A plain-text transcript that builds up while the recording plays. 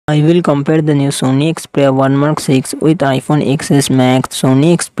I will compare the new Sony Xperia 1 Mark 6 with iPhone XS Max.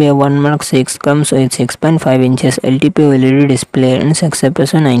 Sony Xperia 1 Mark 6 comes with 6.5 inches LTP OLED display and success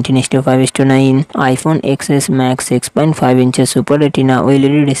ratio 19:5:9. iPhone XS Max 6.5 inches Super Retina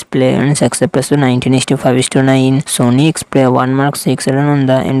OLED display and success ratio 19:5:9. Sony Xperia 1 Mark 6 run on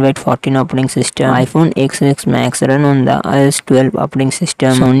the Android 14 operating system. iPhone XS Max run on the iOS 12 operating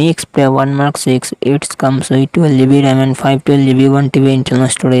system. Sony Xperia 1 Mark 6 it comes with 12GB RAM and 512GB 1TB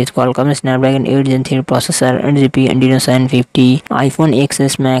internal storage. Qualcomm Snapdragon 8 Gen 3 processor and GPU Adreno 750. iPhone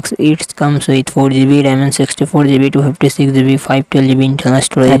XS Max it comes with 4GB RAM and 64GB 256GB 512GB internal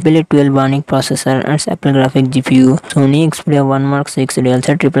storage. Apple A12 Bionic processor and Apple graphic GPU. Sony Xperia 1 Mark 6 real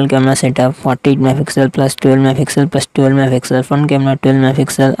set triple camera setup 48 MP plus 12 MP plus 12 MP front camera 12 MP.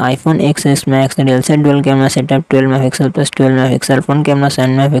 iPhone XS Max real set dual camera setup 12 MP plus 12 MP front camera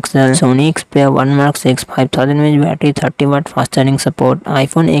 7 MP. Sony Xperia 1 Mark 6 5000 mAh battery 30W fast charging support.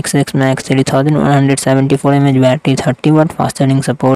 iPhone XS Max 3174 mAh battery 30W fast charging support.